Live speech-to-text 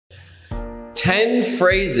10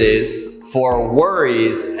 phrases for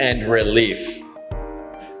worries and relief.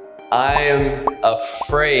 I'm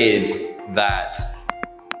afraid that.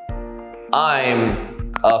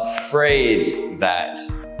 I'm afraid that.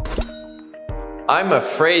 I'm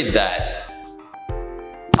afraid that.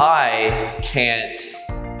 I can't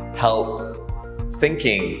help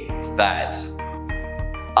thinking that.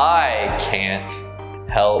 I can't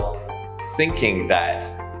help thinking that.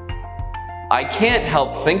 I can't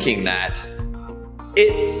help thinking that.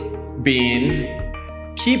 It's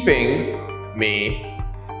been keeping me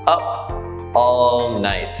up all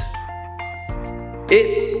night.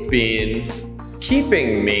 It's been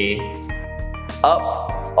keeping me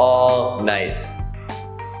up all night.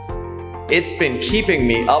 It's been keeping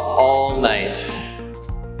me up all night.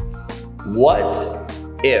 What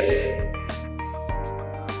if?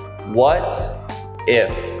 What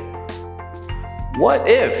if? What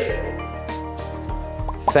if?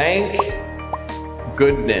 Thank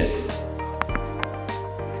goodness.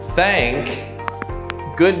 Thank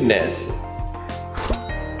goodness.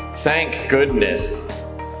 Thank goodness.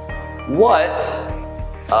 What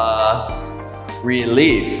a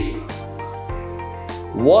relief.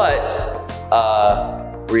 What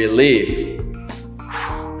a relief.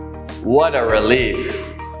 What a relief.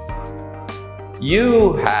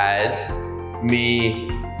 You had me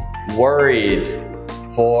worried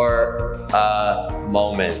for a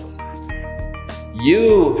moment.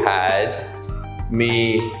 You had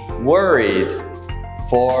me worried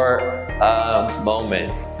for a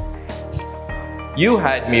moment. You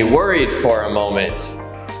had me worried for a moment.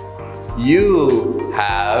 You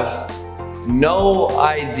have no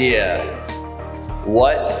idea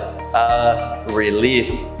what a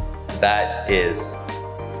relief that is.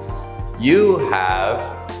 You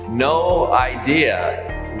have no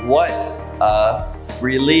idea what a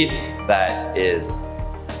relief that is.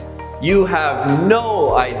 You have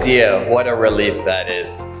no idea what a relief that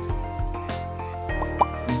is.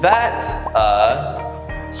 That's a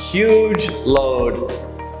huge load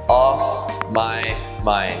off my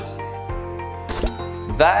mind.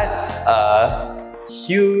 That's a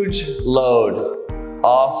huge load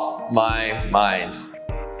off my mind.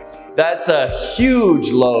 That's a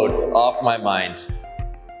huge load off my mind.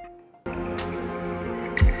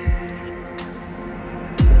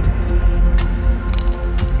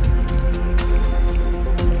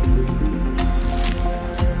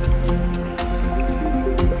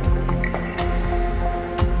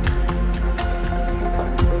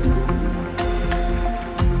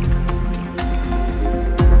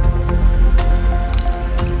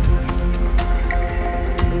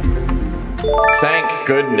 Thank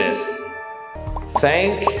goodness.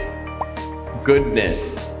 Thank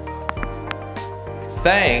goodness.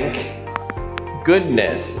 Thank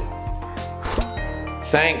goodness.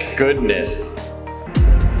 Thank goodness.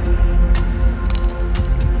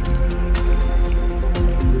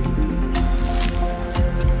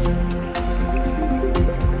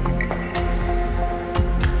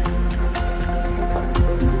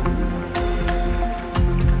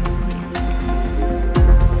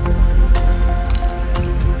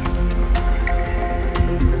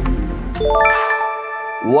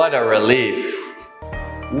 What a relief.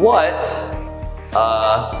 What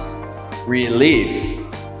a relief.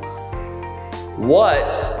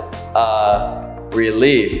 What a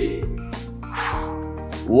relief.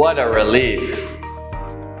 What a relief.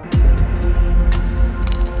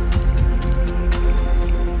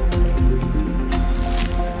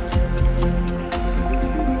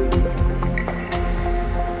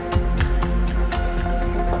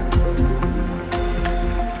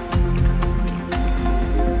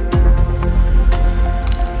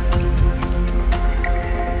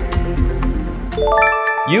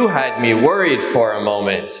 You had me worried for a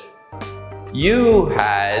moment. You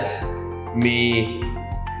had me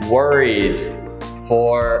worried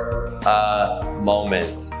for a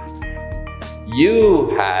moment.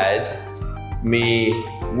 You had me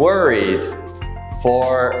worried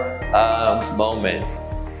for a moment.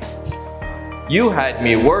 You had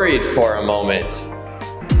me worried for a moment.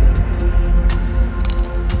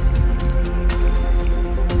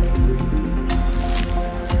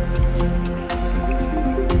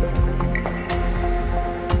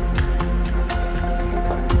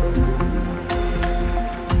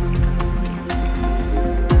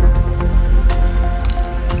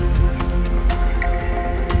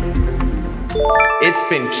 It's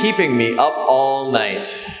been keeping me up all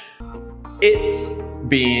night. It's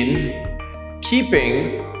been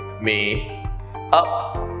keeping me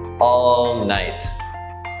up all night.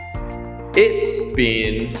 It's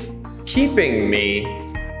been keeping me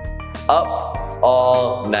up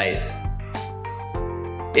all night.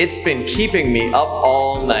 It's been keeping me up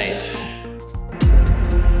all night.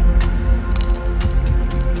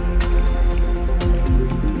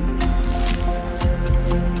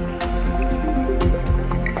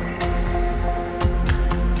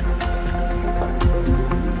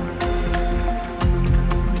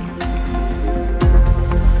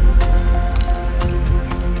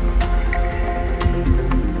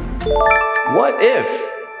 What if?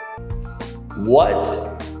 What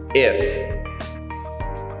if?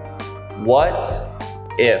 What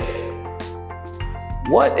if?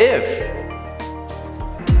 What if?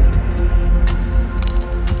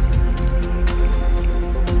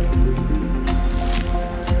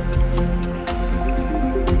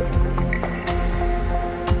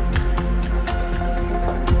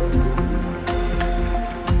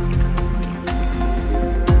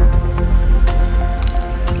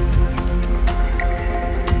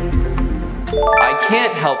 I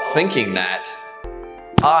can't help thinking that.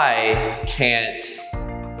 I can't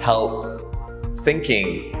help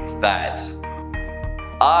thinking that.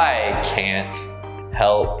 I can't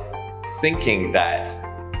help thinking that.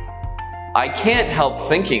 I can't help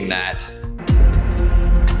thinking that.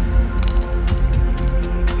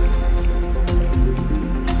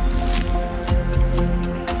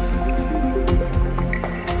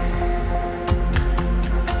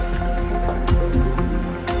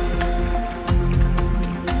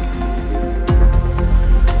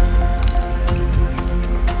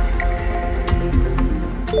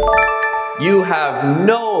 You have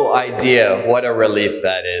no idea what a relief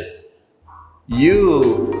that is.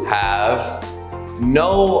 You have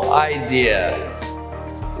no idea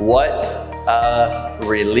what a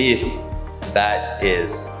relief that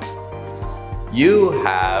is. You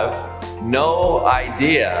have no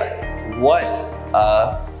idea what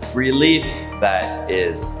a relief that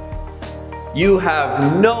is. You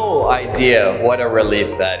have no idea what a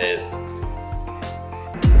relief that is.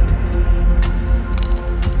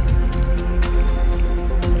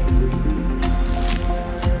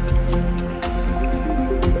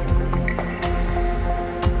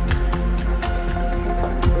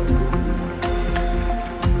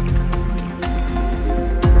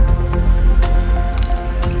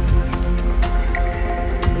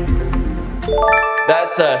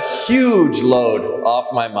 That's a huge load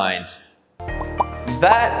off my mind.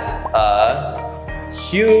 That's a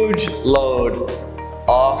huge load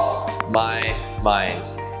off my mind.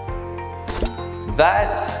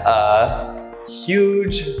 That's a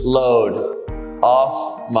huge load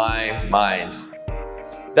off my mind.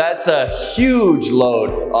 That's a huge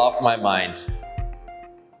load off my mind.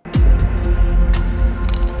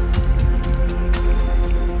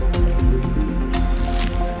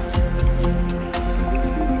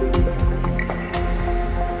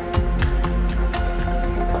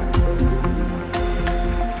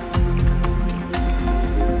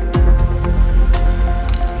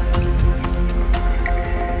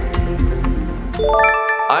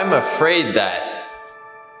 I'm afraid that.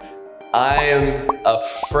 I'm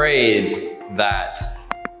afraid that.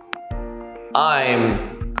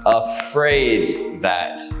 I'm afraid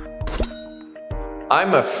that.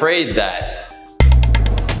 I'm afraid that.